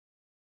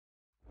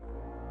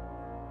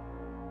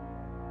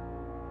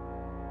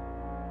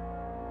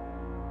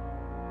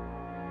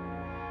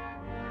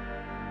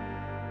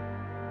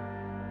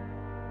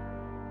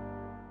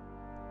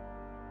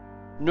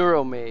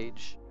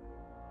NeuroMage.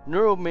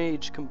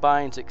 NeuroMage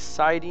combines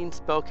exciting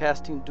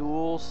spellcasting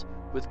duels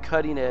with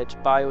cutting-edge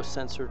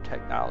biosensor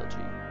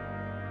technology.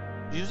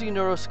 Using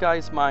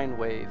NeuroSky's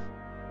MindWave,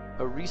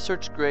 a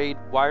research-grade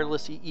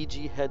wireless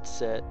EEG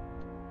headset,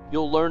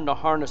 you'll learn to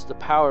harness the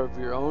power of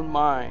your own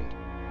mind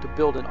to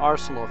build an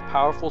arsenal of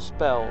powerful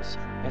spells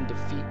and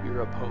defeat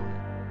your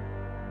opponent.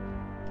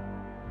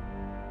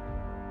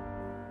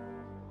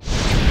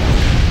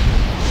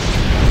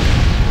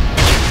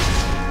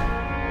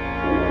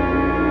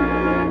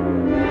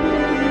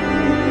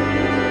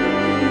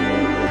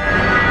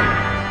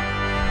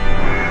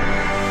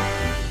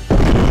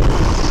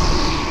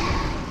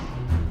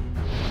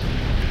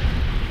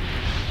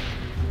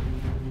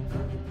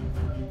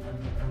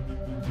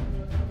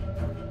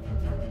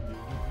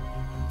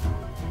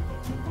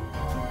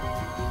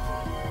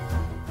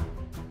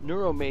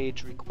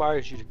 NeuroMage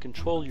requires you to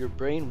control your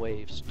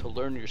brainwaves to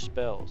learn your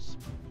spells.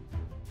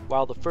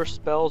 While the first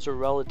spells are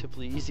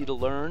relatively easy to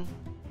learn,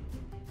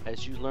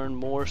 as you learn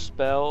more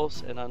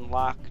spells and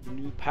unlock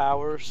new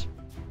powers,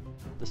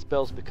 the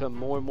spells become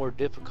more and more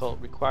difficult,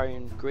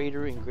 requiring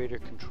greater and greater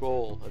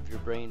control of your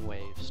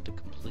brainwaves to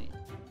complete.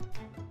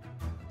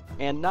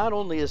 And not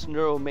only is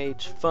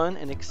NeuroMage fun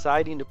and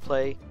exciting to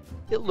play,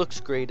 it looks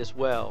great as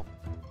well.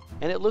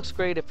 And it looks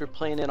great if you're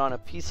playing it on a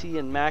PC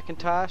and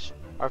Macintosh,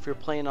 or if you're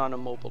playing on a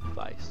mobile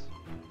device.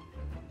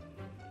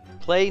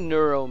 Play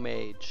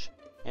NeuroMage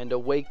and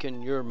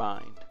awaken your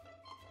mind.